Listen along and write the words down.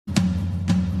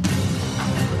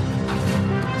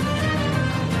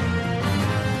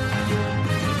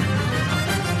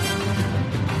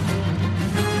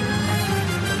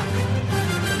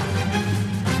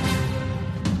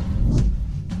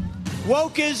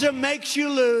Wokeism makes you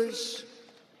lose,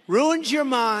 ruins your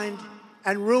mind,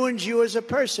 and ruins you as a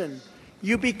person.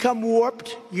 You become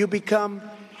warped. You become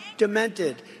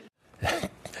demented.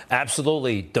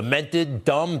 Absolutely. Demented,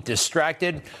 dumb,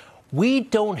 distracted. We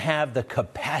don't have the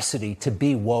capacity to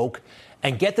be woke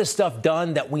and get the stuff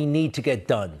done that we need to get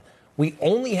done. We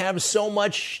only have so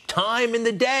much time in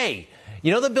the day.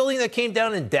 You know the building that came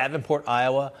down in Davenport,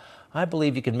 Iowa? I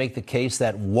believe you can make the case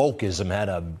that wokeism had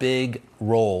a big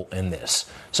role in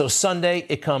this. So Sunday,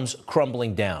 it comes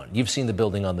crumbling down. You've seen the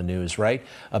building on the news, right?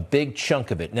 A big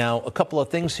chunk of it. Now, a couple of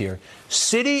things here.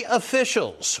 City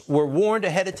officials were warned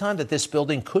ahead of time that this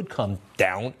building could come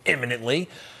down imminently.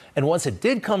 And once it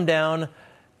did come down,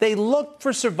 they looked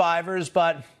for survivors,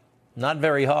 but not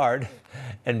very hard.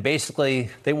 And basically,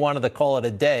 they wanted to call it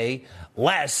a day,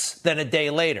 less than a day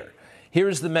later.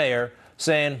 Here's the mayor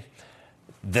saying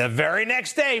the very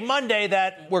next day, Monday,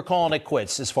 that we're calling it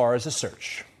quits as far as the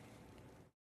search.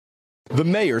 The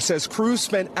mayor says crews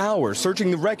spent hours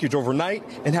searching the wreckage overnight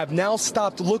and have now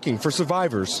stopped looking for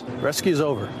survivors. Rescue's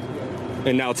over.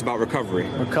 And now it's about recovery.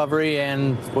 Recovery,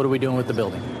 and what are we doing with the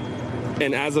building?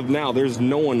 And as of now, there's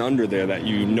no one under there that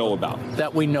you know about.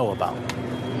 That we know about.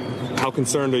 How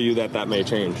concerned are you that that may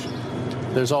change?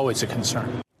 There's always a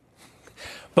concern.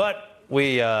 But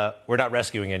we're not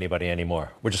rescuing anybody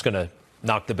anymore. We're just going to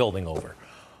knock the building over.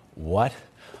 What?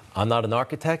 I'm not an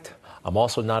architect. I'm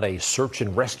also not a search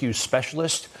and rescue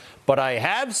specialist. But I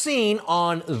have seen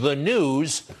on the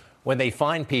news when they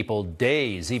find people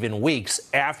days, even weeks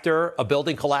after a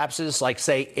building collapses, like,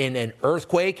 say, in an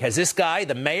earthquake. Has this guy,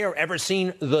 the mayor, ever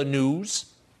seen the news?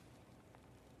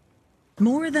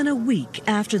 More than a week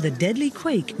after the deadly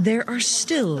quake, there are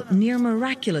still near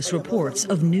miraculous reports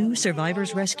of new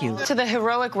survivors rescued. To the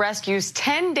heroic rescues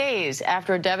 10 days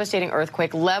after a devastating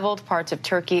earthquake leveled parts of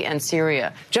Turkey and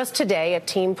Syria. Just today, a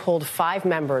team pulled 5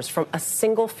 members from a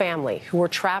single family who were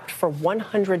trapped for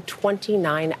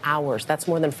 129 hours. That's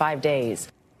more than 5 days.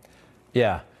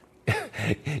 Yeah.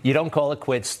 You don't call it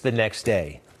quits the next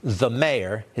day. The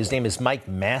mayor, his name is Mike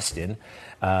Mastin,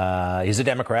 he's a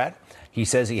Democrat. He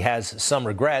says he has some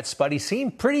regrets, but he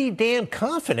seemed pretty damn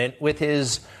confident with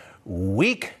his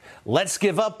weak let's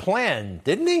give up plan,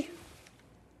 didn't he?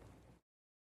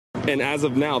 And as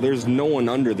of now, there's no one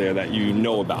under there that you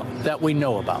know about. That we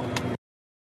know about.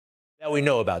 That we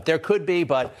know about. There could be,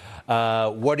 but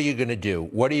what are you going to do?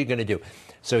 What are you going to do?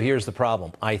 So here's the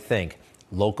problem. I think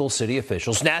local city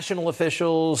officials, national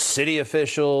officials, city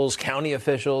officials, county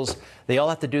officials, they all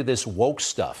have to do this woke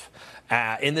stuff.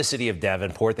 In the city of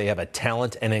Davenport, they have a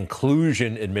talent and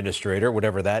inclusion administrator,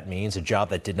 whatever that means, a job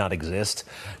that did not exist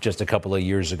just a couple of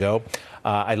years ago.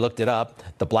 I looked it up.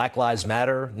 The Black Lives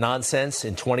Matter nonsense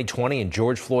in 2020 and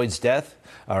George Floyd's death.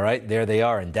 All right, there they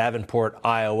are in Davenport,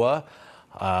 Iowa,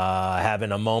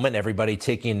 having a moment, everybody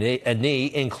taking a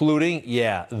knee, including,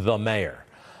 the mayor.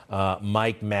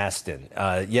 Mike Mastin.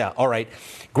 All right.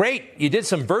 Great. You did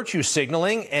some virtue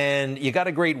signaling and you got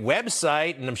a great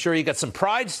website and I'm sure you got some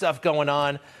pride stuff going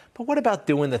on. But what about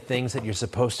doing the things that you're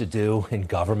supposed to do in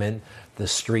government, the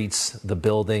streets, the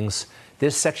buildings,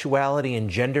 this sexuality and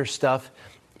gender stuff?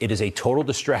 It is a total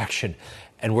distraction.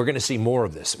 And we're going to see more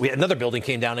of this. Another building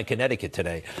came down in Connecticut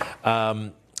today.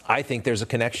 I think there's a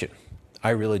connection.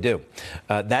 I really do.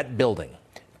 That building,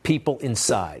 people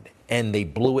inside, and they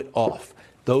blew it off.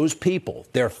 Those people,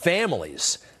 their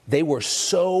families, they were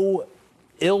so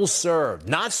ill-served,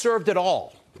 not served at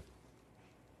all.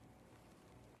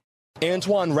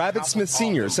 Antoine Rabbit-Smith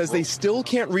Sr. says they still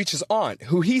can't reach his aunt,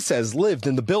 who he says lived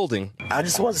in the building. I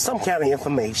just want some kind of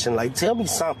information, like tell me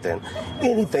something,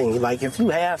 anything. Like if you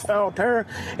have found her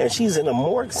and she's in a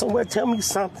morgue somewhere, tell me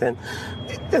something,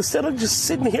 instead of just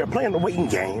sitting here playing the waiting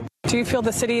game. Do you feel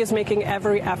the city is making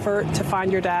every effort to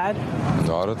find your dad?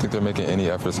 No, I don't think they're making any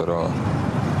efforts at all.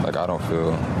 Like, I don't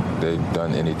feel they've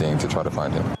done anything to try to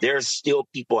find him. There's still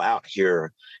people out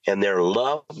here and their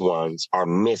loved ones are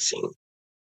missing.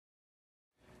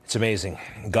 It's amazing.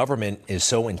 Government is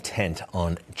so intent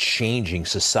on changing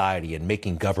society and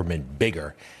making government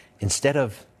bigger instead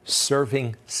of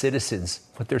serving citizens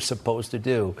what they're supposed to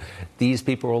do. These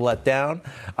people were let down.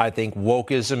 I think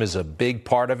wokeism is a big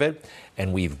part of it,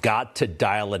 and we've got to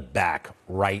dial it back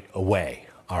right away.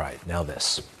 All right, now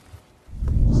this.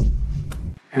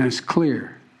 And it's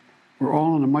clear we're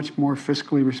all on a much more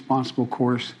fiscally responsible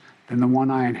course than the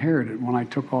one I inherited when I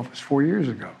took office 4 years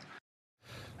ago.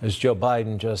 There's Joe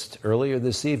Biden just earlier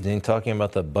this evening talking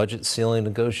about the budget ceiling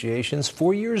negotiations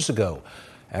 4 years ago.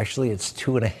 Actually, it's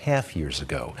 2.5 years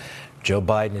ago. Joe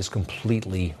Biden is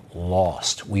completely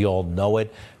lost. We all know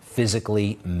it,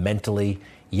 physically, mentally,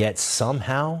 yet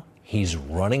somehow He's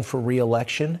running for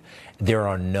re-election. There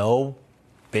are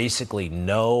basically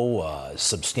no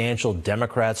substantial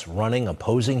Democrats running,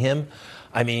 opposing him.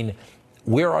 I mean,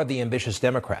 where are the ambitious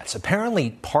Democrats?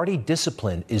 Apparently, party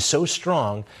discipline is so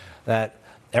strong that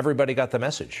everybody got the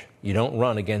message. You don't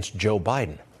run against Joe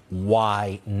Biden.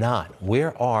 Why not?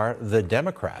 Where are the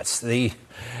Democrats?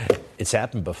 It's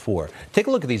happened before. Take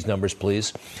a look at these numbers,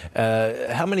 please.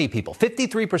 How many people?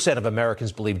 53% of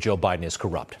Americans believe Joe Biden is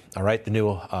corrupt. All right, the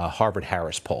new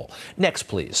Harvard-Harris poll. Next,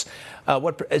 please.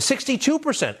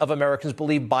 62% of Americans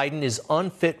believe Biden is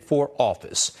unfit for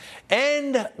office.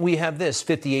 And we have this,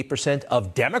 58%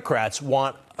 of Democrats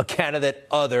want a candidate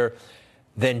other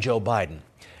than Joe Biden.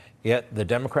 Yet the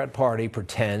Democrat Party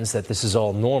pretends that this is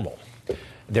all normal.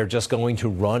 They're just going to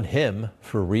run him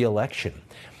for re-election.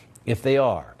 If they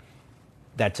are,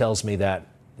 that tells me that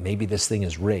maybe this thing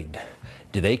is rigged.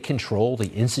 Do they control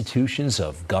the institutions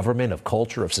of government, of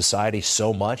culture, of society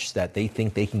so much that they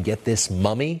think they can get this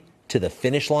mummy to the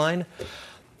finish line?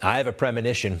 I have a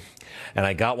premonition, and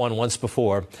I got one once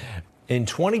before. In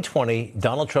 2020,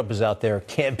 Donald Trump is out there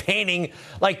campaigning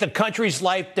like the country's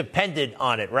life depended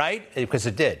on it, right? Because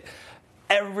it did.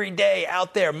 Every day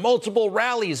out there, multiple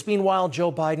rallies. Meanwhile,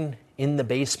 Joe Biden in the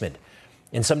basement.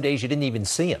 And some days you didn't even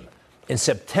see him. In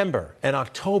September and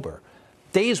October,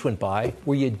 days went by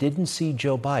where you didn't see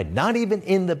Joe Biden, not even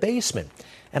in the basement.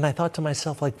 And I thought to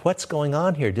myself, like, what's going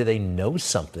on here? Do they know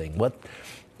something? What?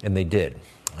 And they did,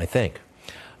 I think.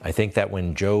 I think that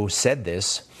when Joe said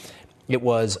this, it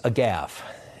was a gaffe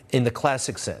in the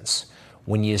classic sense.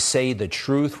 When you say the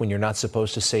truth when you're not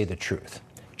supposed to say the truth.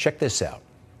 Check this out.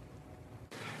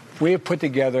 We have put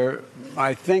together,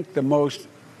 I think, the most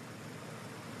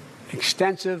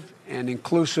extensive and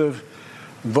inclusive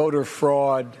voter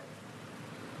fraud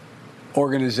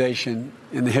organization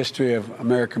in the history of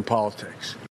American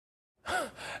politics.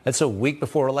 That's a week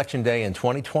before Election Day in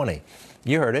 2020.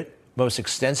 You heard it. Most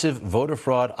extensive voter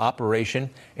fraud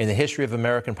operation in the history of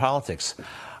American politics.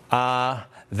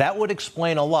 That would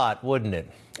explain a lot, wouldn't it?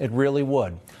 It really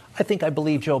would. I think I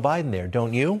believe Joe Biden there,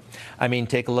 don't you? I mean,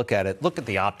 take a look at it. Look at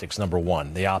the optics, number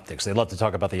one, the optics. They love to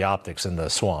talk about the optics in the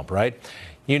swamp, right?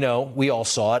 You know, we all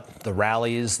saw it, the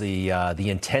rallies, the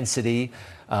intensity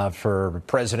for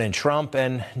President Trump,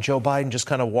 and Joe Biden just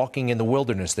kind of walking in the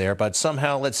wilderness there. But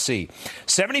somehow, let's see,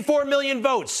 74 million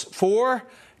votes for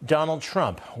Donald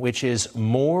Trump, which is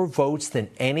more votes than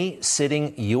any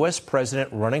sitting U.S.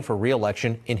 president running for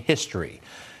re-election in history.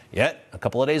 Yet, a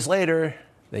couple of days later,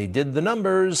 they did the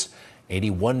numbers.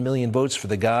 81 million votes for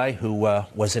the guy who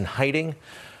was in hiding.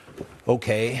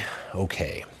 Okay.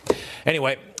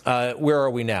 Anyway, where are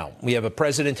we now? We have a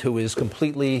president who is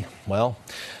completely, well,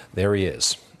 there he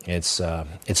is. It's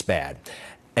bad.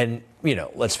 And, you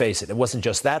know, let's face it, it wasn't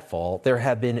just that fall. There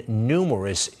have been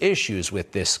numerous issues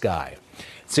with this guy.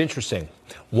 It's interesting.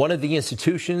 One of the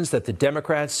institutions that the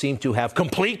Democrats seem to have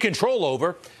complete control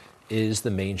over is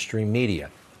the mainstream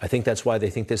media. I think that's why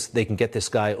they think they can get this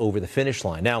guy over the finish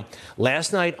line. Now,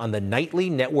 last night on the nightly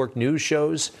network news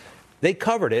shows, they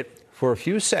covered it for a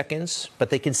few seconds,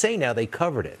 but they can say now they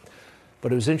covered it.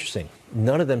 But it was interesting.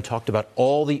 None of them talked about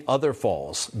all the other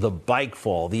falls, the bike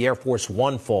fall, the Air Force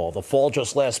One fall, the fall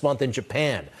just last month in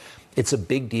Japan. It's a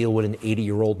big deal when an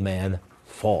 80-year-old man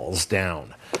falls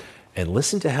down. And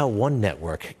listen to how one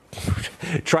network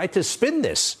tried to spun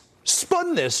this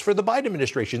for the Biden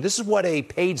administration. This is what a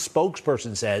paid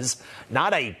spokesperson says,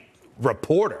 not a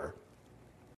reporter.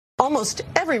 Almost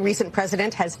every recent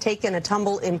president has taken a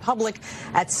tumble in public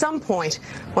at some point.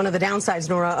 One of the downsides,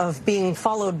 Nora, of being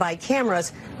followed by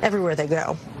cameras everywhere they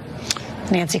go.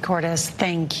 Nancy Cordes,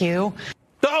 thank you.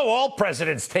 Oh, all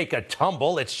presidents take a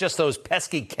tumble. It's just those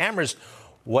pesky cameras.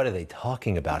 What are they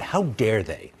talking about? How dare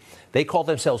they? They call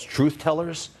themselves truth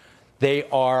tellers. They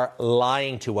are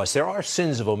lying to us. There are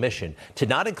sins of omission. To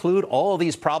not include all of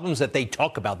these problems that they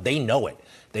talk about, they know it.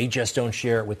 They just don't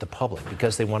share it with the public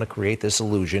because they want to create this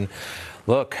illusion.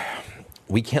 Look,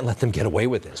 we can't let them get away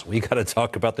with this. We got to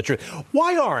talk about the truth.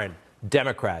 Why aren't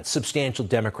Democrats, substantial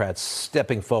Democrats,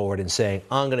 stepping forward and saying,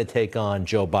 I'm going to take on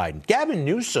Joe Biden? Gavin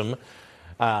Newsom,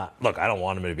 look, I don't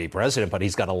want him to be president, but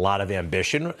he's got a lot of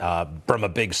ambition from a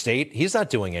big state. He's not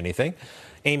doing anything.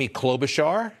 Amy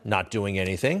Klobuchar, not doing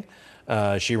anything.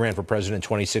 She ran for president in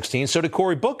 2016. So did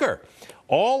Cory Booker.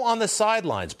 All on the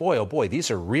sidelines. Boy, oh boy,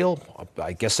 these are real.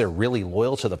 I guess they're really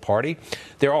loyal to the party.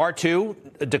 There are two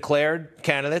declared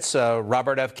candidates,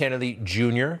 Robert F. Kennedy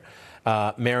Jr.,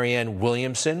 Marianne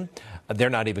Williamson. They're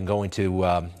not even going to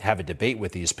have a debate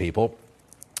with these people.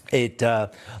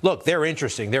 Look, they're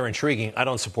interesting. They're intriguing. I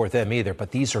don't support them either.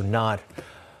 But these are not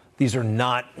These are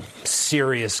not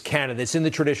serious candidates in the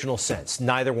traditional sense.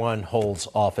 Neither one holds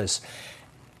office.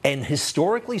 And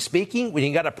historically speaking, when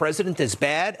you got a president as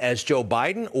bad as Joe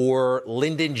Biden or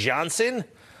Lyndon Johnson,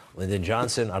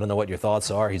 I don't know what your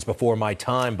thoughts are. He's before my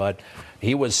time, but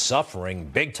he was suffering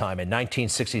big time in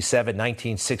 1967,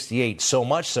 1968, so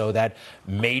much so that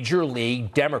major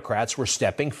league Democrats were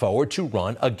stepping forward to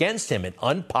run against him, an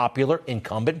unpopular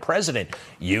incumbent president,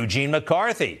 Eugene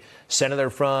McCarthy, senator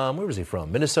from, where was he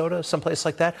from? Minnesota, someplace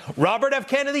like that. Robert F.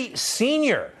 Kennedy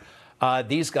Sr.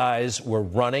 These guys were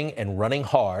running and running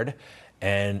hard,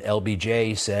 and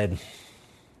LBJ said,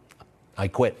 I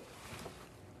quit.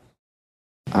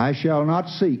 I shall not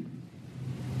seek,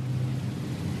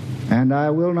 and I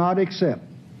will not accept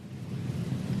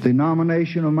the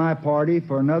nomination of my party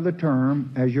for another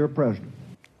term as your president.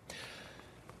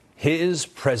 His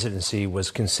presidency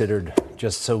was considered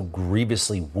just so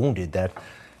grievously wounded that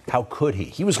how could he?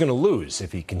 He was going to lose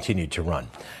if he continued to run.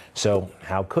 So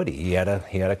how could he? He had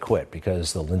to quit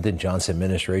because the Lyndon Johnson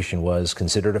administration was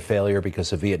considered a failure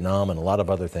because of Vietnam and a lot of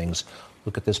other things.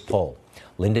 Look at this poll.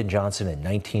 Lyndon Johnson in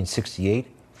 1968,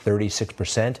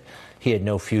 36%. He had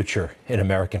no future in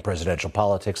American presidential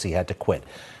politics. He had to quit.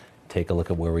 Take a look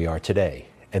at where we are today.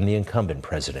 And the incumbent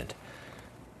president,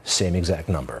 same exact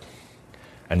number.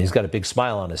 And he's got a big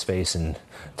smile on his face and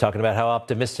talking about how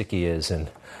optimistic he is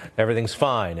and everything's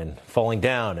fine and falling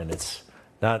down and it's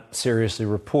not seriously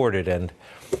reported. And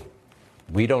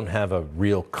we don't have a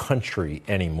real country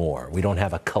anymore. We don't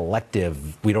have collective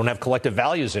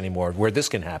values anymore where this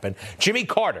can happen. Jimmy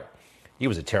Carter. He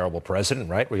was a terrible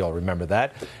president, right? We all remember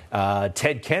that.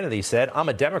 Ted Kennedy said, I'm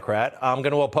a Democrat. I'm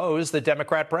going to oppose the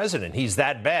Democrat president. He's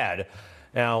that bad.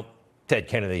 Now, Ted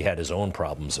Kennedy had his own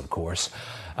problems, of course,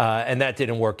 and that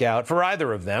didn't work out for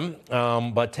either of them.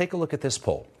 But take a look at this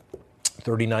poll.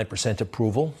 39%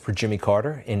 approval for Jimmy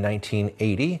Carter in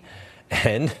 1980.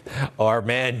 And our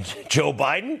man, Joe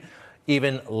Biden,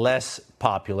 even less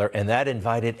popular. And that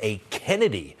invited a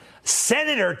Kennedy,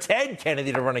 Senator Ted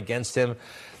Kennedy, to run against him.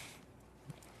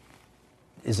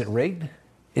 Is it rigged?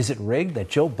 Is it rigged that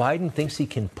Joe Biden thinks he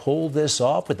can pull this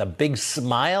off with a big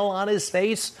smile on his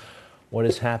face? What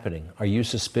is happening? Are you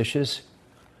suspicious?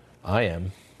 I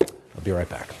am. I'll be right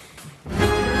back.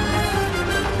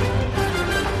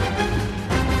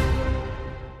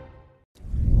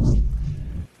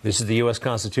 This is the U.S.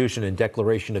 Constitution and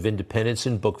Declaration of Independence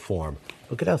in book form.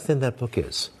 Look at how thin that book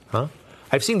is, huh?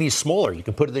 I've seen these smaller. You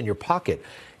can put it in your pocket.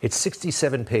 It's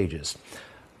 67 pages.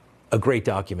 A great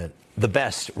document. The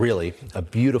best, really, a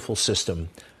beautiful system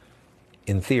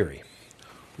in theory.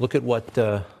 Look at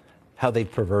how they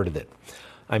perverted it.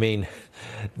 I mean,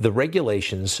 the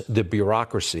regulations, the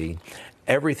bureaucracy,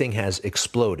 everything has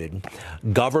exploded.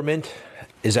 Government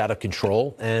is out of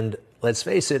control, and let's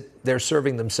face it, they're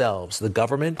serving themselves. The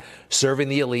government serving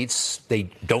the elites.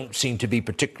 They don't seem to be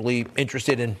particularly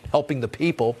interested in helping the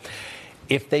people.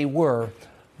 If they were,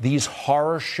 these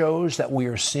horror shows that we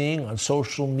are seeing on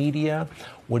social media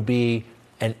would be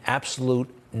an absolute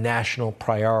national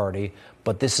priority.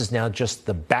 But this is now just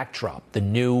the backdrop, the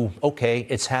new, okay,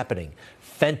 it's happening.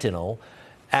 Fentanyl,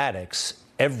 addicts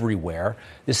everywhere.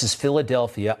 This is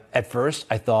Philadelphia. At first,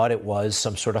 I thought it was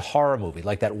some sort of horror movie,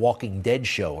 like that Walking Dead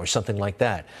show or something like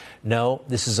that. No,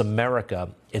 this is America.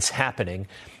 It's happening.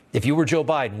 If you were Joe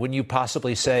Biden, wouldn't you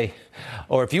possibly say,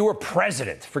 or if you were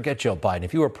president, forget Joe Biden,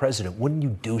 if you were president, wouldn't you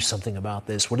do something about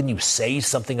this? Wouldn't you say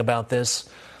something about this?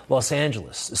 Los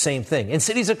Angeles, the same thing. And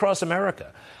cities across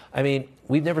America. I mean,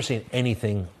 we've never seen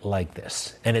anything like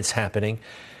this. And it's happening.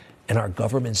 And our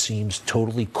government seems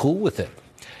totally cool with it.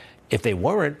 If they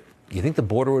weren't, you think the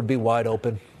border would be wide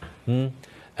open? And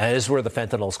this is where the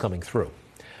fentanyl's coming through.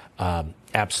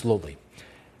 Absolutely.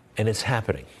 And it's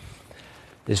happening.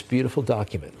 This beautiful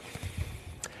document.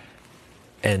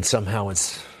 And somehow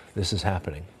this is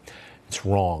happening. It's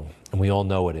wrong. And we all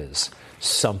know it is.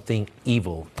 Something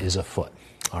evil is afoot.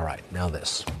 All right, now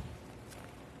this.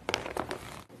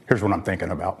 Here's what I'm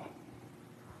thinking about.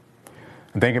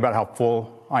 I'm thinking about how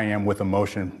full I am with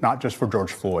emotion, not just for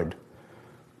George Floyd,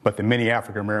 but the many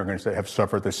African Americans that have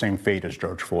suffered the same fate as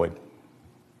George Floyd.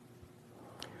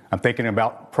 I'm thinking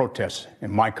about protests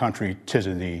in my country, 'tis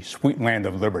of thee, sweet land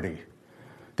of liberty,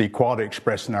 the equality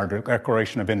expressed in our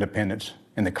Declaration of Independence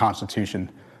and the Constitution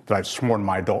that I've sworn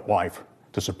my adult life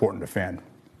to support and defend.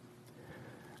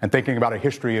 I'm thinking about a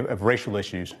history of racial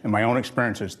issues and my own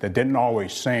experiences that didn't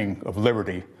always sing of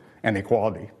liberty and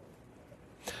equality.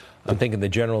 I'm thinking the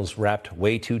general's wrapped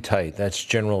way too tight. That's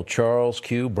General Charles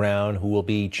Q. Brown, who will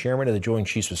be chairman of the Joint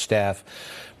Chiefs of Staff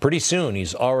pretty soon.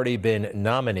 He's already been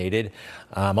nominated.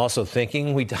 I'm also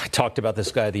thinking, I talked about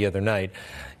this guy the other night,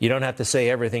 you don't have to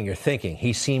say everything you're thinking.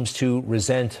 He seems to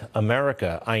resent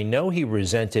America. I know he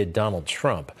resented Donald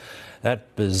Trump.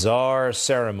 That bizarre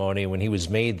ceremony when he was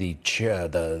made the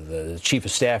chief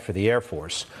of staff for the Air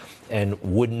Force and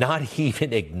would not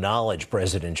even acknowledge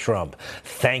President Trump,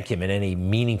 thank him in any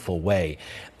meaningful way.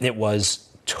 It was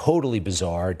totally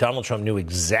bizarre. Donald Trump knew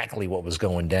exactly what was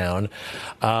going down.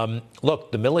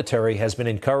 Look, the military has been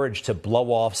encouraged to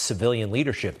blow off civilian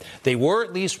leadership. They were,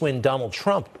 at least when Donald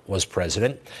Trump was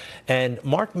president. And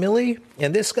Mark Milley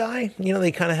and this guy,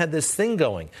 they kind of had this thing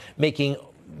going, making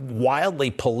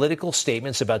wildly political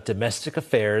statements about domestic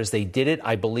affairs. They did it,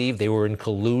 I believe, they were in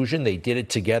collusion. They did it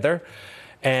together.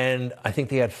 And I think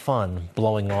they had fun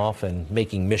blowing off and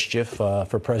making mischief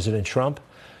for President Trump.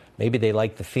 Maybe they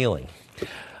liked the feeling.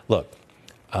 Look,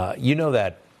 you know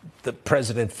that the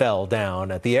president fell down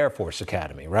at the Air Force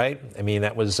Academy, right? I mean,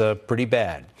 that was pretty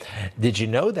bad. Did you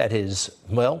know that his,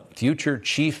 future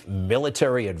chief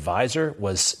military advisor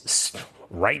was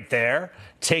right there,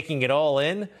 taking it all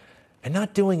in and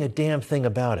not doing a damn thing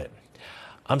about it?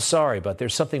 I'm sorry, but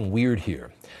there's something weird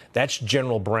here. That's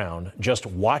General Brown just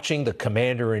watching the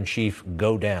commander-in-chief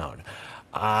go down.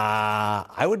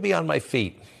 I would be on my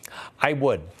feet. I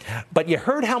would. But you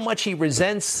heard how much he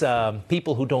resents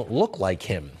people who don't look like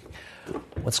him.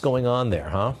 What's going on there,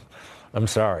 huh? I'm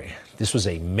sorry. This was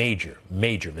a major,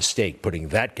 major mistake putting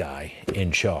that guy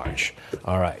in charge.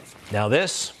 All right. Now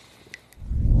this.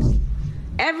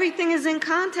 Everything is in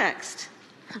context.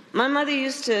 My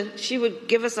mother she would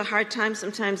give us a hard time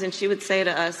sometimes, and she would say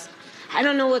to us, I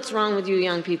don't know what's wrong with you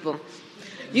young people.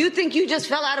 You think you just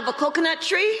fell out of a coconut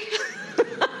tree?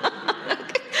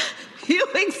 You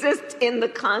exist in the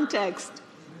context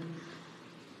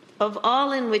of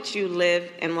all in which you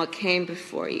live and what came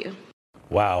before you.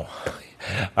 Wow.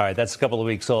 All right, that's a couple of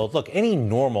weeks old. Look, any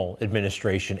normal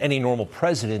administration, any normal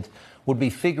president would be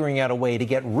figuring out a way to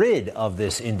get rid of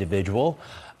this individual.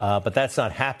 But that's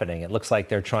not happening. It looks like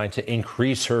they're trying to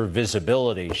increase her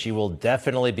visibility. She will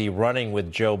definitely be running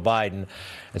with Joe Biden.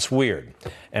 It's weird.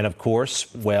 And of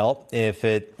course, what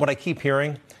I keep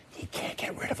hearing, he can't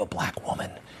get rid of a black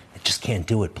woman. It just can't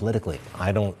do it politically.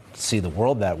 I don't see the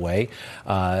world that way.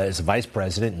 As a vice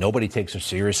president, nobody takes her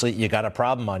seriously. You got a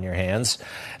problem on your hands.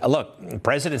 Look,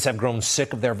 presidents have grown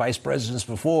sick of their vice presidents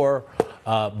before.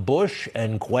 Bush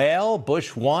and Quayle.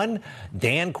 Bush won.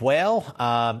 Dan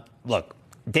Quayle. Look,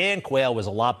 Dan Quayle was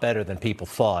a lot better than people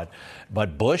thought.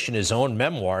 But Bush, in his own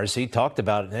memoirs, he talked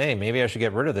about, hey, maybe I should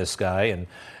get rid of this guy. And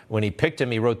when he picked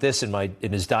him, he wrote this in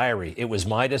his diary. It was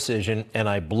my decision, and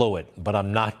I blew it. But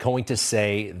I'm not going to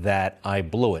say that I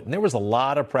blew it. And there was a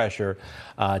lot of pressure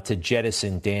to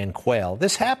jettison Dan Quayle.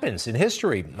 This happens in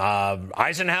history.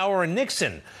 Eisenhower and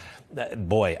Nixon.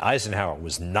 Boy, Eisenhower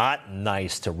was not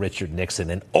nice to Richard Nixon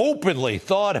and openly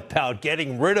thought about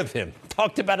getting rid of him.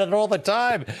 Talked about it all the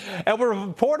time. And when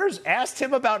reporters asked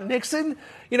him about Nixon,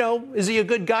 is he a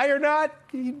good guy or not?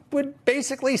 He would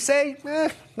basically say,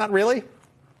 not really.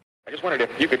 I just wondered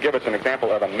if you could give us an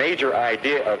example of a major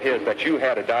idea of his that you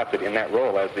had adopted in that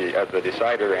role as the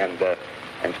decider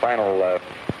and final.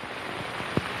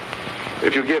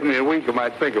 If you give me a week, I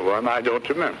might think of one. I don't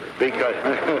remember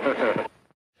because.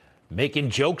 Making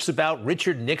jokes about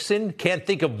Richard Nixon. Can't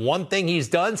think of one thing he's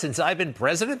done since I've been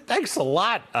president. Thanks a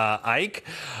lot, Ike.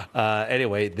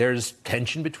 Anyway, there's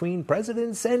tension between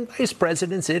presidents and vice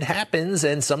presidents. It happens,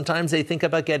 and sometimes they think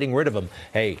about getting rid of them.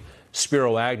 Hey,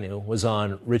 Spiro Agnew was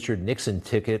on Richard Nixon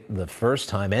ticket the first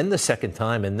time and the second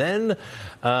time, and then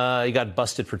he got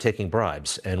busted for taking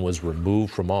bribes and was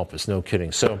removed from office. No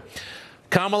kidding. So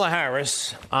Kamala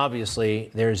Harris,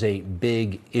 obviously, there's a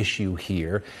big issue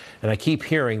here. And I keep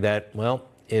hearing that,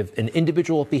 if an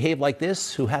individual behaved like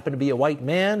this, who happened to be a white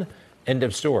man, end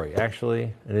of story.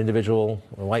 Actually, an individual,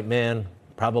 a white man,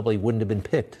 probably wouldn't have been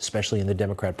picked, especially in the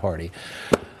Democrat Party.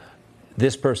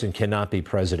 This person cannot be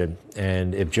president.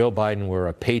 And if Joe Biden were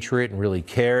a patriot and really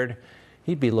cared,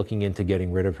 he'd be looking into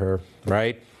getting rid of her,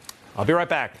 right? I'll be right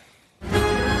back.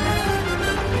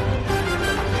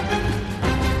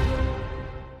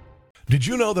 Did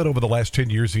you know that over the last 10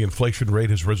 years, the inflation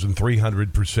rate has risen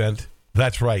 300%?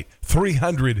 That's right,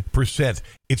 300%.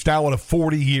 It's now at a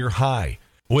 40-year high.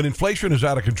 When inflation is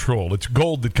out of control, it's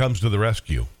gold that comes to the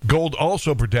rescue. Gold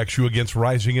also protects you against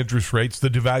rising interest rates, the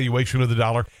devaluation of the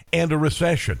dollar, and a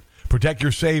recession. Protect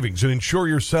your savings and insure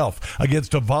yourself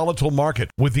against a volatile market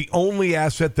with the only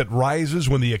asset that rises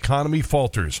when the economy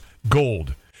falters,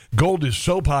 gold. Gold is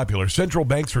so popular, central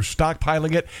banks are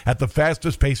stockpiling it at the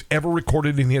fastest pace ever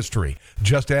recorded in history.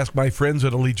 Just ask my friends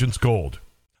at Allegiance Gold.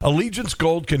 Allegiance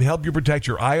Gold can help you protect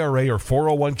your IRA or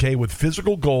 401k with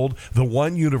physical gold, the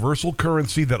one universal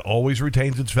currency that always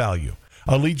retains its value.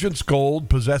 Allegiance Gold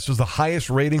possesses the highest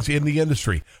ratings in the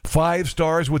industry, 5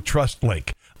 stars with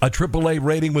TrustLink, a AAA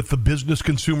rating with the Business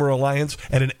Consumer Alliance,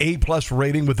 and an A+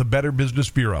 rating with the Better Business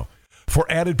Bureau. For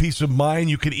added peace of mind,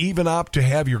 you can even opt to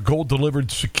have your gold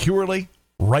delivered securely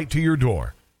right to your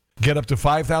door. Get up to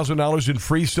 $5,000 in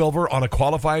free silver on a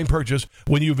qualifying purchase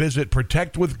when you visit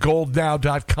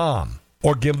protectwithgoldnow.com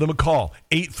or give them a call,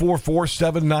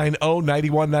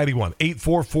 844-790-9191,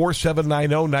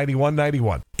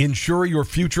 844-790-9191. Ensure your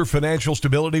future financial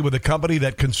stability with a company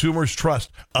that consumers trust,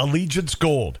 Allegiance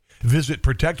Gold. Visit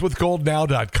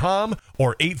protectwithgoldnow.com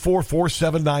or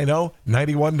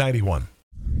 844-790-9191.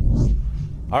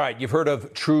 All right, you've heard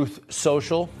of Truth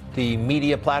Social, the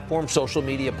media platform, social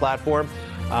media platform.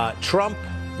 Trump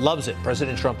loves it.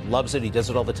 President Trump loves it. He does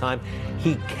it all the time.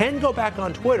 He can go back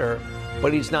on Twitter,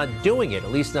 but he's not doing it,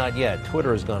 at least not yet.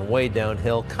 Twitter has gone way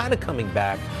downhill, kind of coming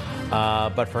back.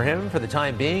 But for him, for the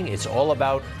time being, it's all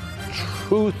about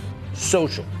Truth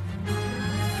Social.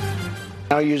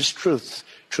 I'll use Truth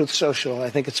Social. I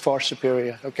think it's far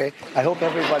superior, okay? I hope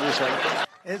everybody's like that.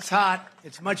 It's hot.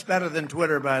 It's much better than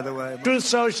Twitter, by the way. Truth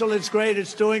Social, it's great.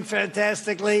 It's doing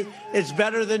fantastically. It's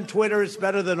better than Twitter. It's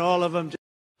better than all of them.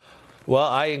 Well,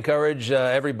 I encourage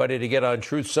everybody to get on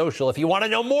Truth Social if you want to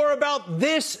know more about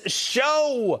this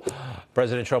show.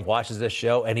 President Trump watches this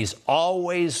show, and he's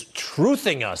always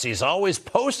truthing us. He's always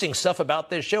posting stuff about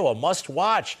this show, a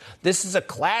must-watch. This is a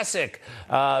classic.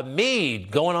 Me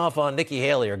going off on Nikki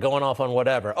Haley or going off on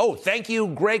whatever. Oh, thank you,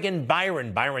 Greg and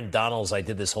Byron Donalds. I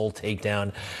did this whole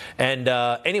takedown. And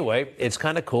anyway, it's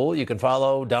kind of cool. You can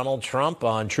follow Donald Trump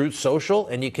on Truth Social,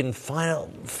 and you can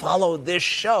follow this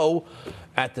show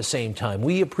at the same time.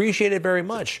 We appreciate it very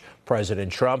much,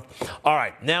 President Trump. All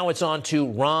right, now it's on to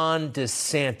Ron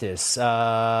DeSantis.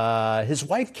 His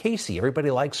wife, Casey, everybody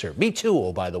likes her. Me too,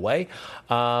 oh, by the way.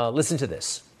 Listen to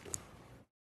this.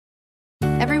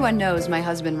 Everyone knows my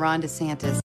husband, Ron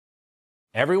DeSantis.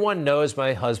 Everyone knows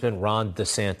my husband, Ron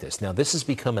DeSantis. Now, this has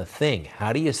become a thing.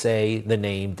 How do you say the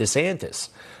name DeSantis?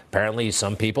 Apparently,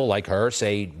 some people like her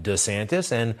say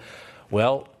DeSantis, and,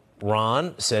 well,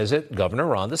 Ron says it, Governor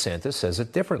Ron DeSantis says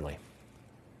it differently.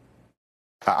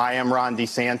 I am Ron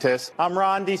DeSantis. I'm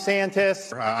Ron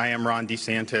DeSantis. I am Ron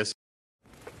DeSantis.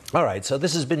 All right, so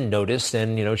this has been noticed,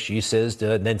 and, you know, she says,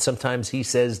 and then sometimes he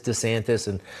says DeSantis.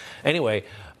 And anyway,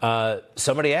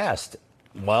 somebody asked,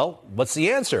 well, what's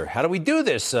the answer? How do we do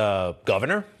this,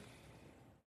 Governor?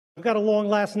 I've got a long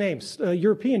last name,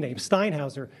 European name,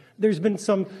 Steinhauser. There's been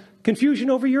some confusion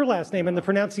over your last name and the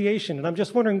pronunciation, and I'm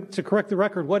just wondering, to correct the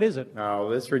record, what is it? Oh,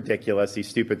 this is ridiculous, these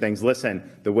stupid things. Listen,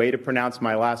 the way to pronounce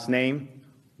my last name,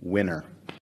 Winner.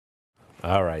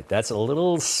 All right, that's a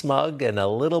little smug and a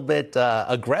little bit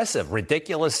aggressive,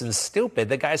 ridiculous and stupid.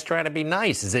 The guy's trying to be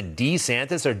nice. Is it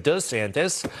DeSantis or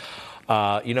DeSantis?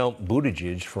 You know,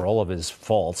 Buttigieg, for all of his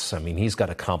faults, I mean, he's got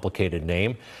a complicated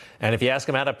name. And if you ask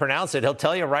him how to pronounce it, he'll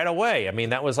tell you right away. I mean,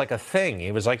 that was like a thing.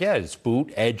 He was like, yeah, it's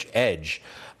boot, edge.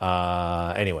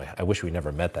 Anyway, I wish we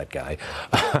never met that guy.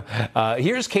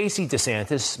 Here's Casey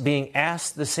DeSantis being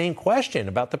asked the same question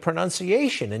about the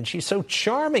pronunciation. And she's so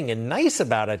charming and nice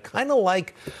about it, kind of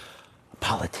like a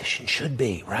politician should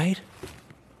be, right?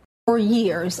 For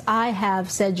years, I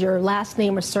have said your last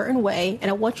name a certain way,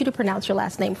 and I want you to pronounce your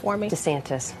last name for me.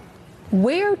 DeSantis.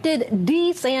 Where did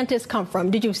DeSantis come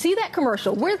from? Did you see that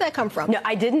commercial? Where did that come from? No,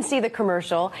 I didn't see the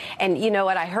commercial. And you know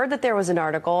what? I heard that there was an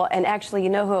article, and actually, you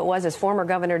know who it was? His former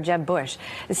Governor Jeb Bush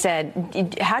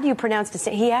said, how do you pronounce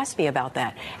DeSantis? He asked me about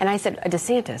that. And I said,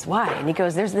 DeSantis, why? And he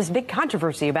goes, there's this big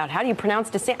controversy about how do you pronounce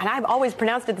DeSantis? And I've always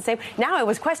pronounced it the same. Now I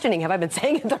was questioning, have I been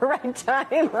saying it the right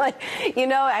time? Like, you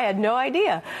know, I had no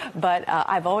idea. But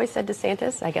I've always said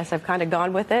DeSantis. I guess I've kind of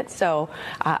gone with it. So,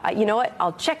 you know what?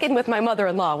 I'll check in with my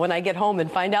mother-in-law when I get home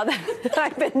and find out that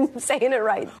I've been saying it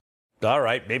right. All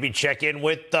right, maybe check in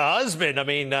with the husband. I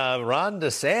mean, Ron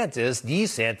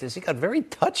DeSantis, he got very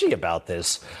touchy about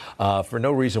this for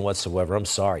no reason whatsoever. I'm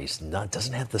sorry,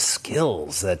 doesn't have the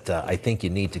skills that I think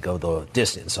you need to go the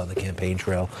distance on the campaign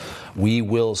trail. We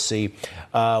will see.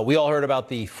 We all heard about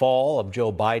the fall of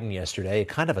Joe Biden yesterday. It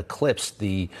kind of eclipsed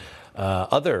the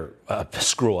other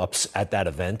screw-ups at that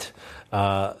event.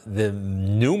 The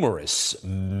numerous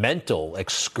mental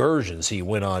excursions he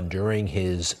went on during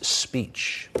his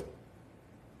speech.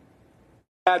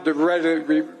 You had to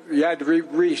rapidly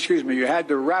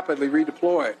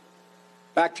redeploy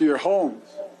back to your homes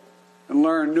and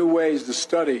learn new ways to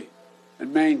study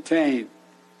and maintain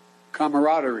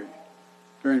camaraderie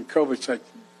during conversation.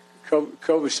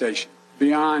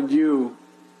 Beyond you,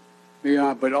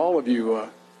 but all of you, I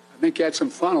think you had some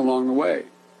fun along the way.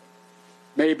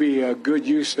 Maybe a good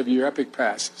use of your epic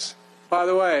passes. By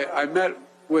the way, I met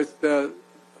with, who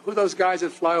are those guys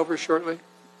that fly over shortly?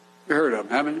 You heard of them,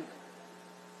 haven't you?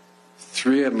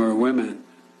 3 of them are women.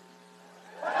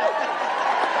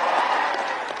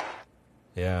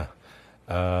 Yeah.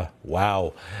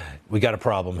 Wow. We got a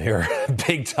problem here.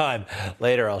 Big time.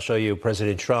 Later, I'll show you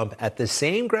President Trump at the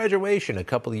same graduation a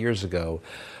couple of years ago.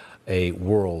 A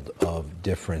world of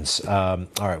difference. All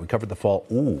right, we covered the fall.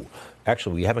 Ooh,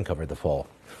 actually, we haven't covered the fall.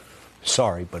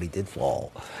 Sorry, but he did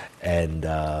fall. And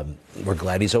we're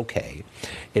glad he's okay.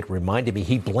 It reminded me,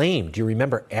 he blamed, do you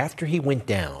remember, after he went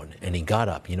down and he got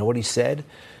up, you know what he said?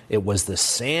 It was the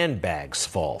sandbag's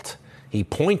fault.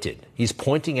 He's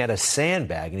pointing at a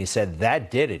sandbag, and he said,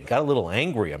 that did it. Got a little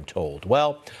angry, I'm told.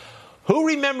 Well, who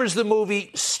remembers the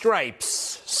movie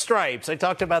Stripes? Stripes. I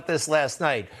talked about this last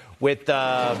night with,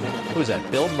 who's that?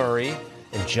 Bill Murray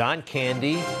and John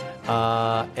Candy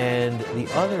and the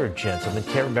other gentleman.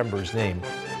 Can't remember his name.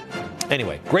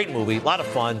 Anyway, great movie. A lot of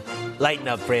fun. Lighten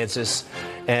up, Francis.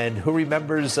 And who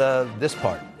remembers this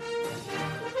part?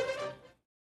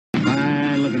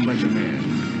 Fine-looking bunch of men.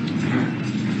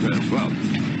 Well,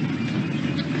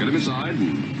 get him inside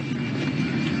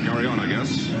and carry on, I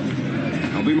guess.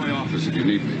 I'll be in my office if you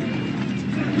need me.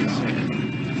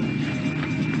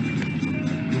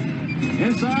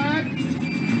 Inside.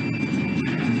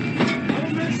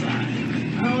 Over inside.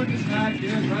 Right on inside,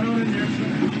 kid. Right on in there.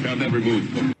 Have that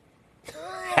removed.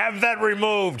 Have that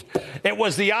removed. It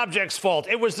was the object's fault.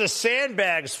 It was the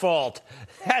sandbag's fault.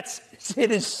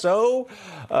 It is so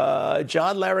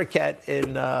John Larroquette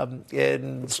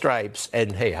in Stripes.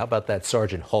 And hey, how about that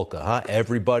Sergeant Hulka, huh?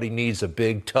 Everybody needs a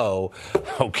big toe.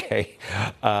 Okay.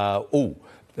 And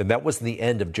that wasn't the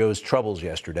end of Joe's troubles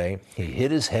yesterday. He hit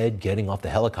his head getting off the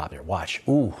helicopter. Watch.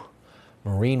 Ooh,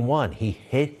 Marine One. He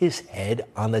hit his head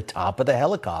on the top of the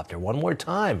helicopter. One more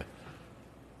time.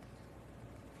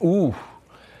 Ooh.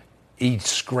 He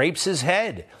scrapes his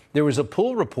head. There was a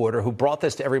pool reporter who brought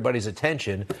this to everybody's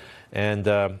attention. And,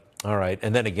 all right.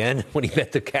 And then again, when he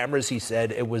met the cameras, he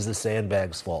said it was the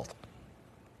sandbag's fault.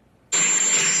 I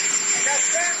got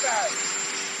sandbags.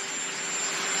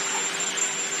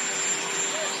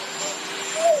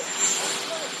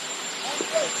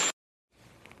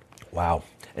 Wow.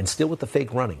 And still with the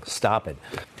fake running. Stop it.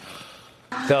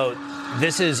 So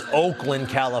this is Oakland,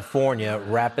 California,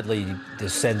 rapidly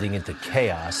descending into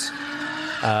chaos.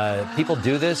 People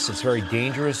do this. It's very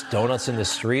dangerous. Donuts in the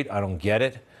street. I don't get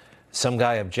it. Some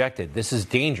guy objected. This is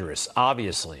dangerous,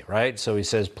 obviously, right? So he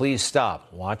says, please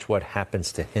stop. Watch what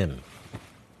happens to him.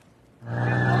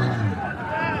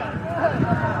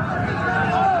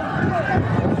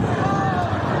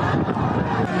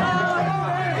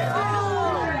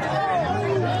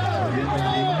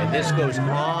 And this goes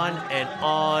on and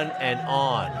on and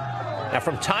on. Now,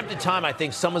 from time to time, I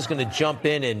think someone's going to jump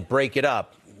in and break it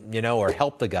up, you know, or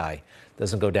help the guy.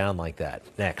 Doesn't go down like that.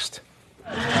 Next.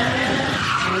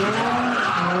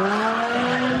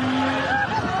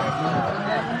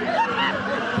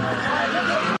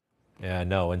 Yeah,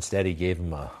 no, instead he gave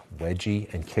him a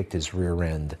wedgie and kicked his rear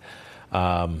end.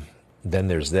 Then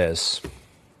there's this.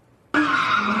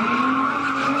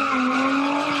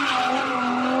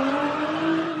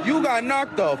 You got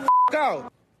knocked the f***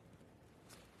 out.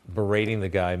 Berating the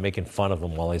guy, making fun of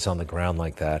him while he's on the ground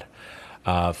like that.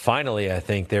 Finally, I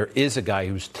think there is a guy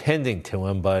who's tending to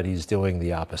him, but he's doing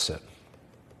the opposite.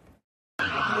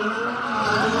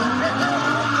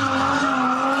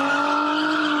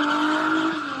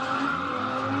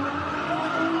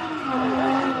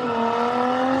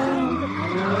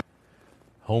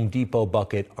 Home Depot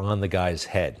bucket on the guy's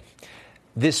head.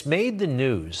 This made the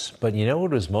news, but you know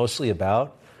what it was mostly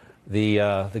about?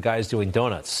 The guy's doing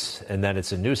donuts, and that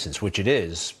it's a nuisance, which it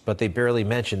is, but they barely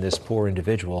mentioned this poor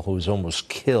individual who was almost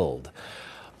killed.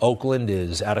 Oakland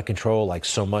is out of control like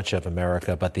so much of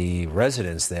America, but the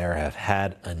residents there have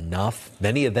had enough.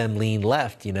 Many of them lean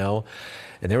left, you know,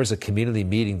 and there was a community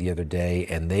meeting the other day,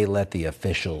 and they let the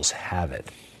officials have it.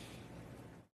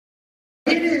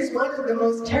 It is one of the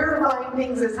most terrifying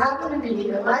things that's happened to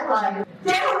me in my life.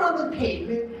 Down on the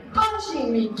pavement,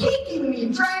 punching me, kicking me,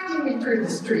 dragging me through the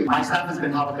street. My staff has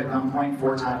been held up at gunpoint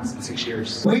 4 times in 6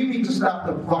 years. We need to stop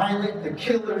the violent, the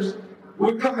killers.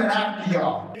 We're coming after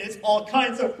y'all. It's all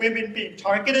kinds of women being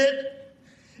targeted.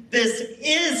 This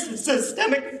is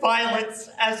systemic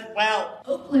violence as well.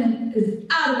 Oakland is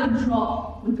out of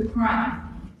control with the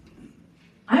crime.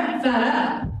 I'm fed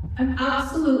up. I'm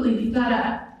absolutely fed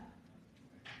up.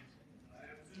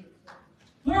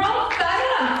 We're all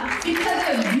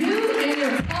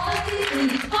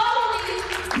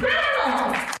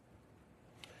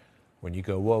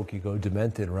you go woke, you go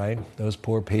demented, right? Those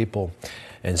poor people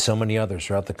and so many others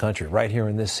throughout the country, right here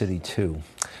in this city, too.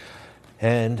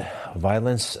 And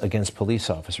violence against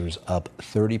police officers up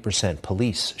 30%.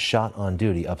 Police shot on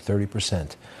duty up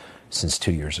 30% since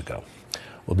 2 years ago.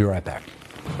 We'll be right back.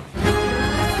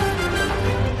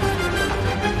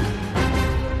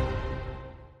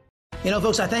 You know,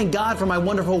 folks, I thank God for my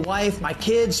wonderful wife, my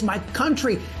kids, my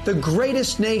country, the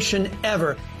greatest nation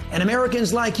ever. And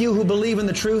Americans like you who believe in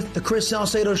the truth, the Chris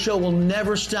Salcedo Show will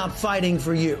never stop fighting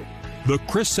for you. The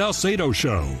Chris Salcedo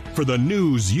Show, for the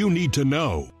news you need to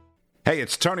know. Hey,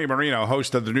 it's Tony Marino,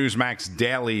 host of the Newsmax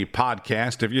Daily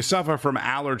podcast. If you suffer from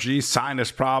allergies,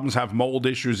 sinus problems, have mold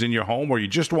issues in your home, or you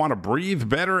just want to breathe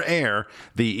better air,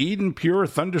 the Eden Pure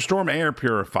Thunderstorm Air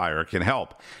Purifier can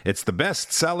help. It's the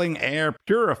best-selling air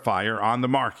purifier on the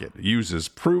market. It uses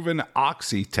proven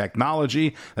oxy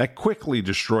technology that quickly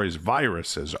destroys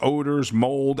viruses, odors,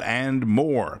 mold, and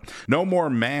more. No more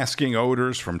masking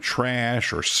odors from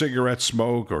trash or cigarette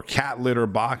smoke or cat litter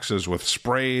boxes with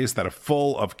sprays that are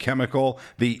full of chemicals.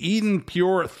 The Eden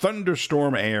Pure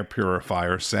Thunderstorm Air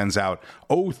Purifier sends out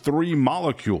O3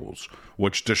 molecules,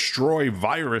 which destroy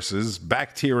viruses,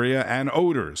 bacteria, and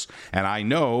odors. And I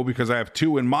know because I have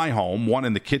two in my home, one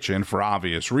in the kitchen for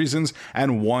obvious reasons,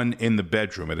 and one in the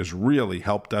bedroom. It has really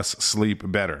helped us sleep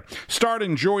better. Start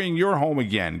enjoying your home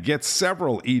again. Get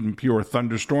several Eden Pure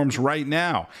Thunderstorms right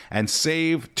now and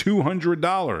save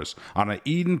 $200 on an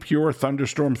Eden Pure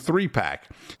Thunderstorm 3-pack.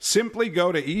 Simply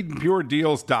go to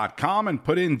EdenPureDeals.com and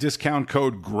put in discount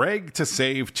code GREG to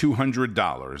save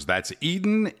 $200. That's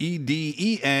Eden,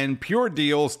 E-D-E-N,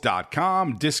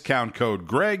 PureDeals.com, discount code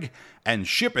GREG, and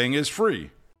shipping is free.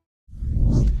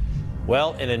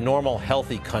 Well, in a normal,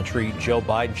 healthy country, Joe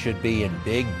Biden should be in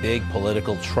big, big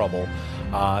political trouble.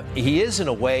 He is in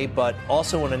a way, but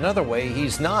also in another way,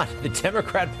 he's not. The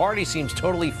Democrat Party seems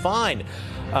totally fine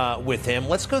with him.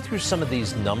 Let's go through some of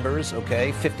these numbers,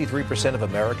 okay? 53% of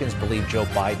Americans believe Joe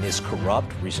Biden is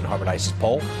corrupt, recent Harvard ISIS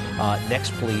poll.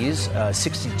 Next, please.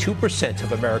 62%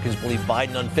 of Americans believe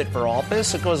Biden unfit for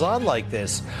office. It goes on like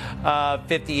this.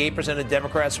 58% of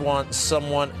Democrats want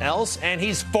someone else, and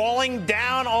he's falling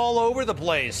down all over the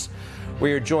place.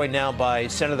 We are joined now by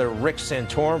Senator Rick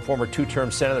Santorum, former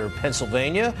two-term senator of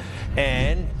Pennsylvania,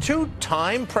 and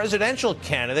two-time presidential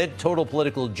candidate, total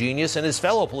political genius, and his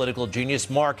fellow political genius,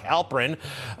 Mark Halperin.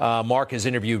 Mark has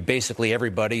interviewed basically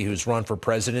everybody who's run for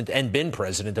president and been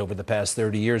president over the past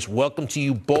 30 years. Welcome to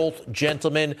you both,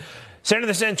 gentlemen.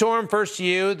 Senator Santorum, first to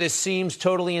you. This seems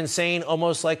totally insane,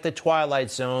 almost like the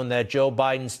Twilight Zone, that Joe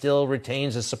Biden still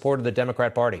retains the support of the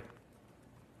Democrat Party.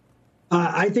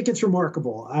 I think it's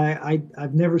remarkable.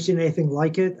 I've never seen anything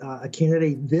like it. A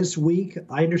candidate this weak.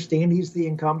 I understand he's the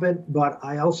incumbent, but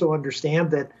I also understand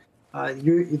that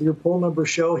your poll numbers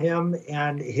show him,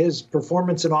 and his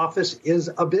performance in office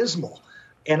is abysmal.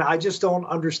 And I just don't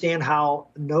understand how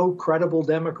no credible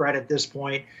Democrat at this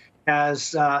point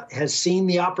has seen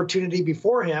the opportunity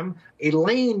before him, a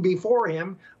lane before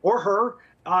him or her,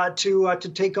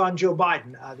 to take on Joe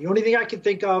Biden. The only thing I can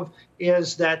think of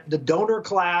is that the donor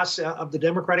class of the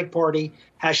Democratic Party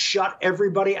has shut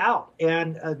everybody out,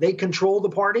 and they control the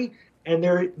party, and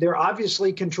they're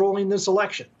obviously controlling this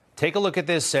election. Take a look at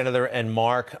this, Senator and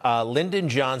Mark. Lyndon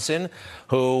Johnson,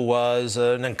 who was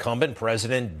an incumbent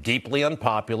president, deeply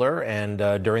unpopular, and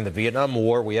during the Vietnam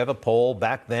War, we have a poll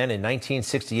back then in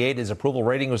 1968. His approval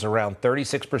rating was around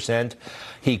 36%.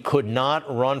 He could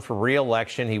not run for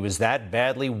re-election. He was that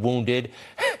badly wounded.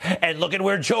 And look at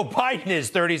where Joe Biden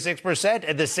is, 36%.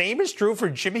 And the same is true for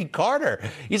Jimmy Carter.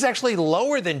 He's actually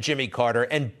lower than Jimmy Carter.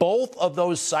 And both of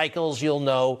those cycles, you'll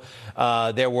know,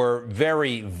 there were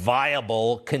very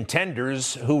viable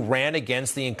contenders who ran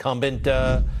against the incumbent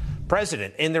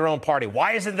president in their own party.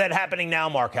 Why isn't that happening now,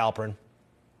 Mark Halperin?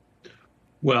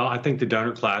 Well, I think the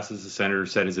donor class, as the senator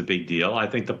said, is a big deal. I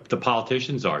think the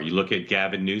politicians are. You look at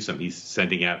Gavin Newsom. He's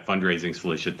sending out fundraising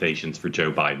solicitations for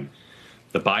Joe Biden.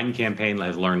 The Biden campaign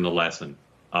has learned the lesson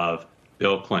of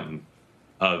Bill Clinton,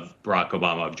 of Barack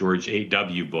Obama, of George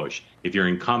H.W. Bush. If you're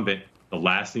incumbent, the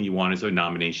last thing you want is a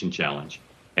nomination challenge.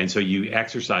 And so you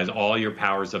exercise all your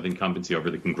powers of incumbency over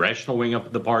the congressional wing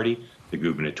of the party, the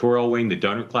gubernatorial wing, the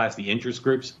donor class, the interest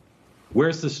groups.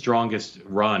 Where's the strongest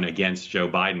run against Joe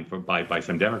Biden by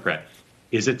some Democrat?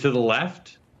 Is it to the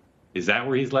left? Is that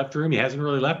where he's left room? He hasn't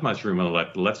really left much room on the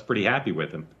left. The left's pretty happy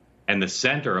with him. And the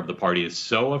center of the party is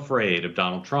so afraid of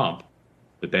Donald Trump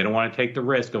that they don't want to take the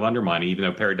risk of undermining, even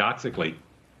though paradoxically,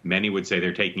 many would say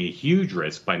they're taking a huge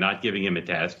risk by not giving him a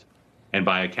test and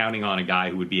by counting on a guy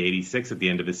who would be 86 at the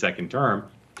end of his second term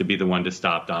to be the one to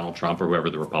stop Donald Trump or whoever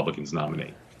the Republicans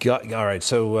nominate. All right,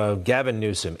 so Gavin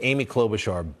Newsom, Amy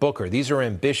Klobuchar, Booker, these are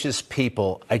ambitious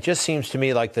people. It just seems to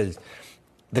me like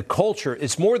the culture,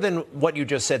 it's more than what you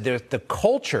just said. The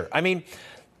culture, I mean,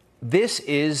 this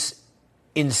is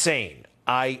insane.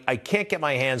 I can't get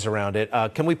my hands around it.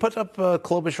 Can we put up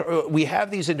Klobuchar? We have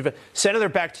these individuals. Senator,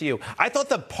 back to you. I thought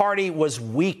the party was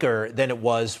weaker than it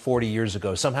was 40 years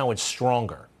ago. Somehow it's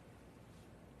stronger.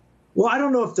 Well, I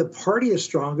don't know if the party is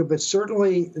stronger, but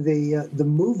certainly the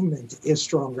movement is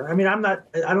stronger. I mean,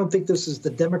 I don't think this is the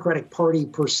Democratic Party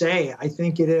per se. I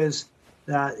think it is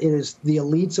the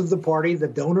elites of the party, the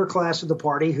donor class of the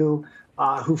party who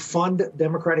fund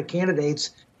Democratic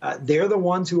candidates. They're the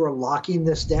ones who are locking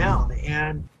this down.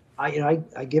 And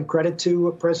I give credit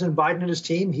to President Biden and his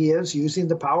team. He is using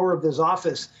the power of his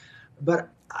office. But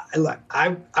look,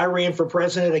 I ran for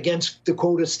president against the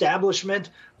quote establishment.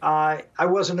 I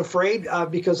wasn't afraid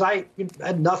because I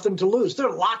had nothing to lose. There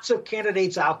are lots of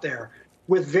candidates out there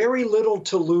with very little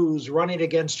to lose running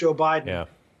against Joe Biden. Yeah.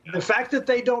 The fact that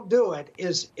they don't do it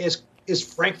is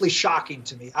frankly shocking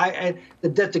to me.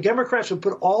 That the Democrats would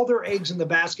put all their eggs in the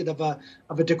basket of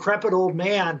a decrepit old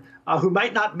man who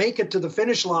might not make it to the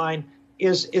finish line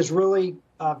is really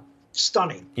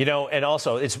stunning. You know, and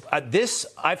also it's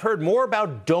I've heard more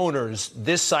about donors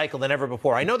this cycle than ever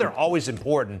before. I know they're always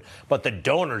important, but the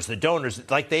donors,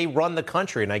 like they run the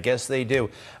country, and I guess they do.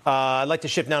 I'd like to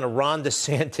shift now to Ron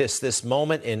DeSantis. This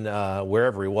moment in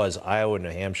wherever he was, Iowa, New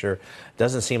Hampshire,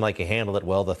 doesn't seem like he handled it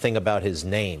well. The thing about his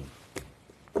name.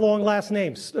 Long last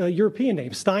names, European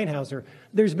names, Steinhauser.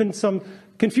 There's been some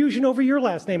confusion over your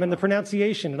last name and the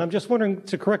pronunciation, and I'm just wondering,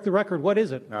 to correct the record, what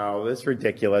is it? Oh, that's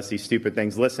ridiculous, these stupid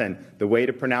things. Listen, the way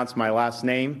to pronounce my last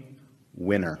name,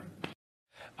 Winner.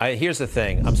 Here's the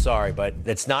thing. I'm sorry, but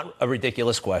it's not a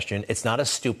ridiculous question. It's not a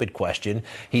stupid question.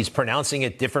 He's pronouncing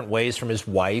it different ways from his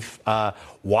wife.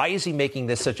 Why is he making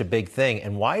this such a big thing?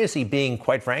 And why is he being,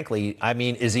 quite frankly, I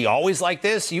mean, is he always like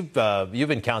this? You've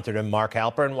encountered him, Mark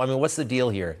Halperin. I mean, what's the deal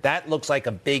here? That looks like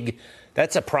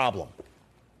that's a problem.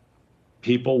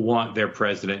 People want their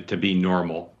president to be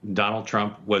normal. Donald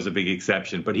Trump was a big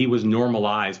exception, but he was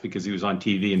normalized because he was on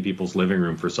TV in people's living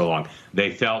room for so long. They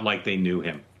felt like they knew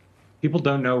him. People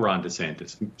don't know Ron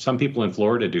DeSantis. Some people in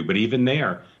Florida do, but even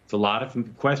there, it's a lot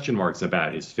of question marks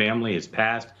about his family, his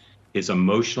past, his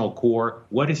emotional core.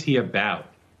 What is he about?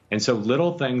 And so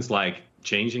little things like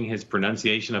changing his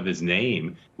pronunciation of his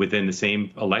name within the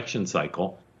same election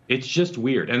cycle, it's just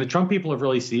weird. And the Trump people have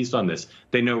really seized on this.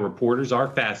 They know reporters are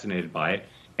fascinated by it.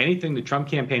 Anything the Trump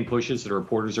campaign pushes that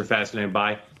reporters are fascinated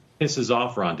by pisses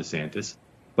off Ron DeSantis.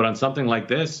 But on something like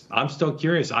this, I'm still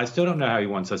curious. I still don't know how he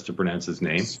wants us to pronounce his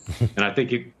name. And I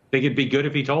think it'd be good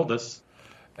if he told us.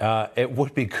 It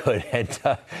would be good. And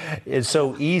it's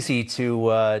so easy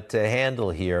to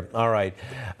handle here. All right.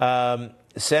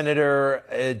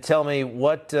 Senator, tell me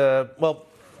what,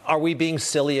 are we being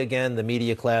silly again, the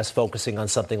media class focusing on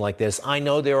something like this? I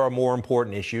know there are more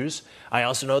important issues. I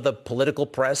also know the political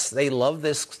press, they love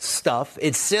this stuff.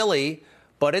 It's silly,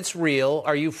 but it's real.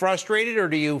 Are you frustrated, or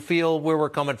do you feel where we're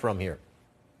coming from here?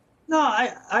 No,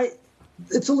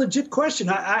 it's a legit question.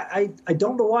 I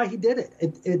don't know why he did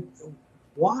it.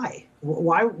 Why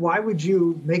would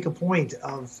you make a point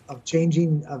of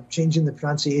changing the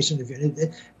pronunciation of your?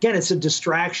 Again, it's a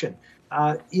distraction.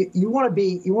 You want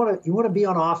to be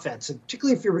on offense, and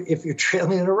particularly if you're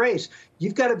trailing in a race.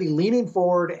 You've got to be leaning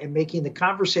forward and making the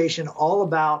conversation all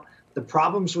about the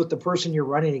problems with the person you're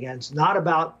running against, not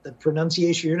about the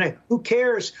pronunciation of your name. Who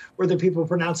cares whether people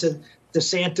pronounce it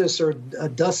DeSantis or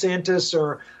DeSantis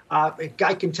or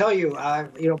I can tell you,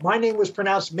 my name was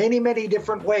pronounced many, many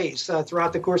different ways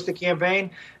throughout the course of the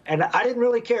campaign, and I didn't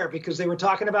really care because they were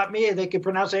talking about me and they could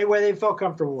pronounce it any way they felt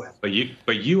comfortable with. But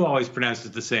you always pronounced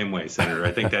it the same way, Senator.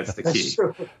 I think that's the key.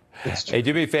 That's true. Hey,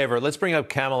 do me a favor. Let's bring up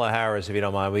Kamala Harris, if you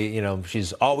don't mind.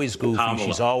 She's always goofy. Kamala.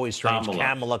 She's always strange.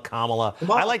 Kamala.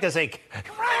 I like to say.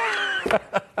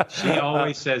 She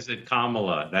always says it,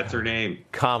 Kamala. That's her name.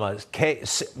 Comma.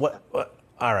 What?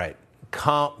 All right.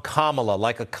 Kamala,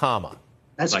 like a comma.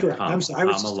 That's like correct. I'm sorry.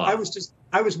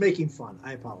 I was making fun.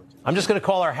 I apologize. I'm just going to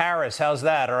call her Harris. How's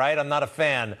that? All right. I'm not a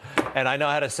fan, and I know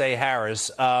how to say Harris.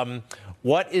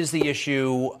 What is the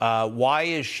issue? Why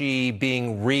is she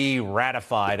being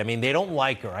re-ratified? I mean, they don't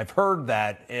like her. I've heard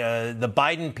that. The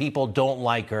Biden people don't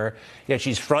like her. Yet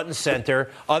she's front and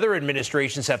center. Other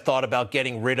administrations have thought about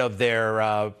getting rid of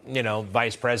their,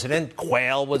 vice president.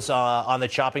 Quayle was on the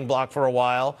chopping block for a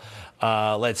while.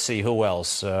 Let's see, who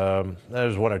else?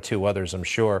 There's one or two others, I'm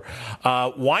sure.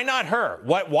 Why not her?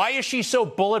 Why is she so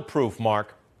bulletproof,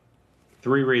 Mark?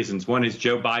 3 reasons. One is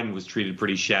Joe Biden was treated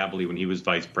pretty shabbily when he was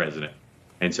vice president.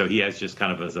 And so he has just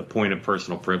kind of as a point of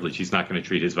personal privilege, he's not going to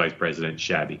treat his vice president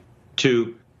shabby.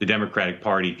 2, the Democratic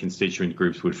Party constituent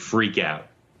groups would freak out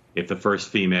if the first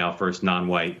female, first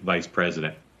non-white vice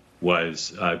president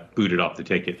was booted off the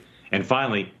ticket. And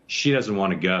finally, she doesn't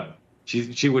want to go.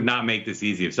 She would not make this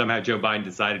easy. If somehow Joe Biden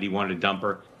decided he wanted to dump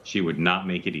her, she would not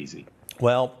make it easy.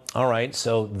 Well, all right.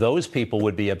 So those people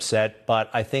would be upset,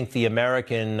 but I think the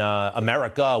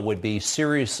America would be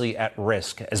seriously at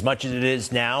risk. As much as it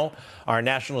is now, our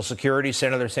national security,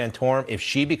 Senator Santorum, if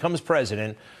she becomes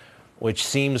president, which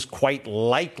seems quite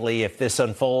likely if this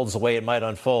unfolds the way it might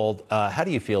unfold, how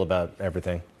do you feel about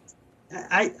everything?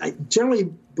 I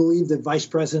generally believe that vice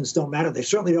presidents don't matter. They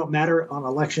certainly don't matter on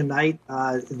election night.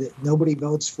 Nobody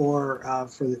votes for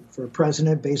a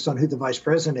president based on who the vice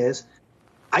president is.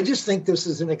 I just think this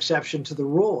is an exception to the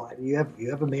rule. You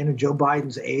have a man of Joe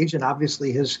Biden's age, and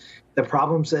obviously the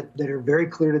problems that are very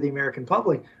clear to the American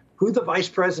public. Who the vice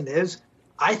president is,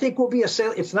 I think will be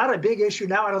it's not a big issue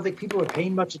now. I don't think people are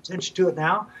paying much attention to it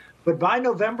now. But by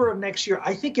November of next year,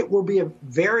 I think it will be a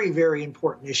very, very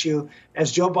important issue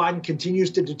as Joe Biden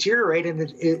continues to deteriorate.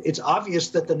 And it's obvious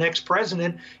that the next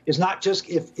president is not just,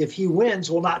 if he wins,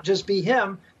 will not just be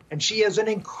him. And she is an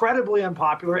incredibly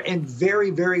unpopular and very,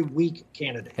 very weak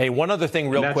candidate. Hey, one other thing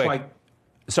real quick.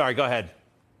 Sorry, go ahead.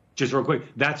 Just real quick.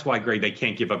 That's why, Greg, they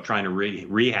can't give up trying to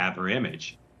rehab her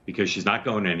image because she's not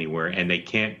going anywhere. And they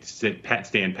can't stand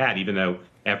pat, even though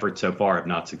efforts so far have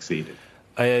not succeeded.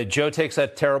 Joe takes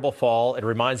that terrible fall. It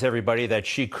reminds everybody that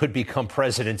she could become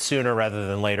president sooner rather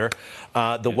than later.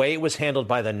 The way it was handled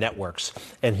by the networks.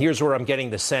 And here's where I'm getting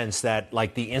the sense that,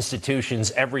 like, the institutions,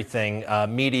 everything,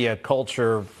 media,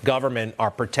 culture, government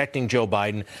are protecting Joe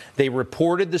Biden. They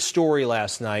reported the story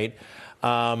last night,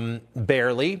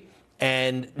 barely.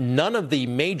 And none of the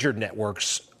major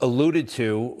networks alluded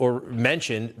to or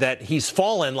mentioned that he's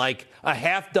fallen like a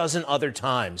half dozen other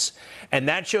times. And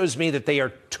that shows me that they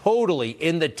are totally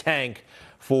in the tank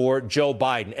for Joe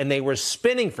Biden. And they were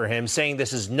spinning for him, saying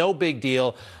this is no big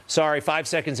deal. Sorry, 5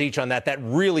 seconds each on that. That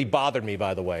really bothered me,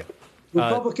 by the way.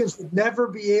 Republicans would never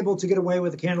be able to get away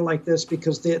with a candidate like this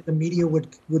because the media would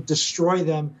destroy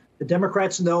them. The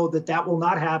Democrats know that will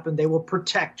not happen. They will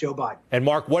protect Joe Biden. And,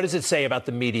 Mark, what does it say about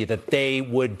the media that they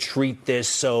would treat this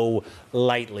so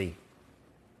lightly?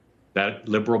 That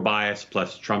liberal bias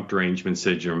plus Trump derangement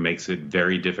syndrome makes it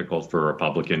very difficult for a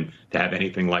Republican to have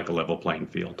anything like a level playing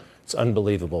field. It's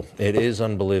unbelievable. It is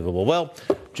unbelievable. Well,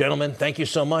 gentlemen, thank you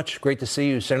so much. Great to see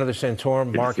you. Senator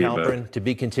Santorum, Mark Halperin, to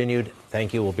be continued.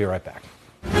 Thank you. We'll be right back.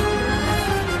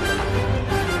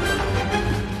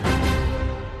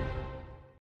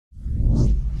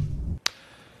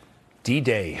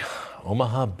 D-Day,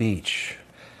 Omaha Beach.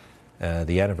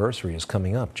 The anniversary is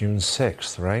coming up, June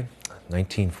 6th, right?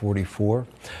 1944,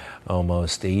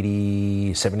 almost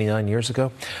 79 years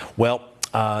ago. Well,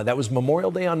 that was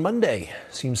Memorial Day on Monday.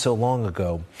 Seems so long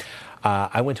ago.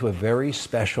 I went to a very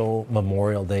special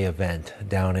Memorial Day event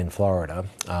down in Florida,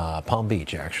 Palm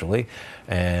Beach, actually.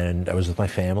 And I was with my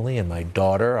family and my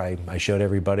daughter. I showed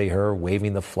everybody her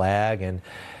waving the flag, and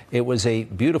it was a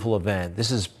beautiful event.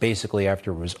 This is basically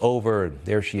after it was over, and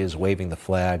there she is waving the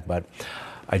flag. But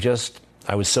I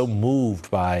was so moved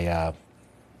by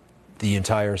the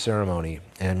entire ceremony.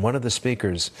 And one of the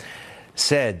speakers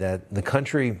said that the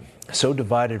country is so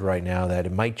divided right now that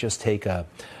it might just take a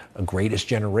greatest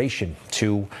generation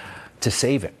to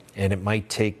save it. And it might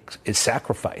take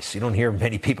sacrifice. You don't hear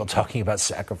many people talking about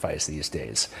sacrifice these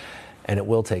days. And it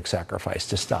will take sacrifice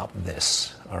to stop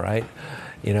this, all right?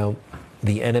 You know,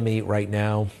 the enemy right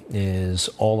now is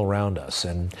all around us.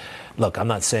 And look, I'm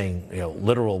not saying,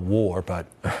 literal war, but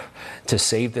to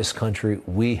save this country,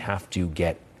 we have to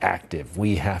get active.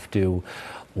 We have to,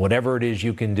 whatever it is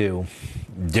you can do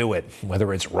it.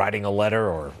 Whether it's writing a letter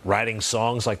or writing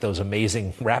songs like those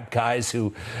amazing rap guys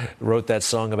who wrote that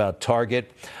song about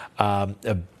Target.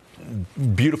 A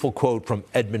beautiful quote from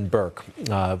Edmund Burke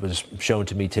was shown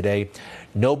to me today.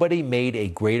 Nobody made a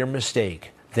greater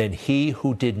mistake than he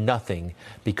who did nothing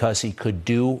because he could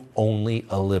do only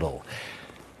a little.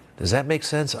 Does that make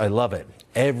sense? I love it.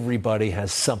 Everybody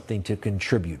has something to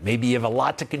contribute. Maybe you have a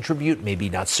lot to contribute, maybe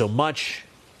not so much,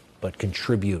 but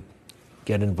contribute.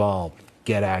 Get involved.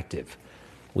 Get active.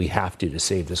 We have to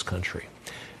save this country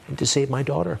and to save my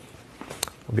daughter.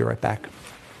 I'll be right back.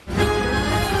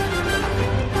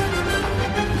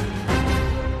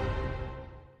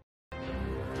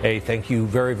 Hey, thank you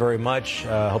very, very much.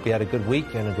 Hope you had a good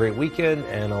week and a great weekend,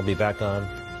 and I'll be back on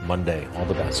Monday. All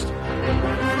the best.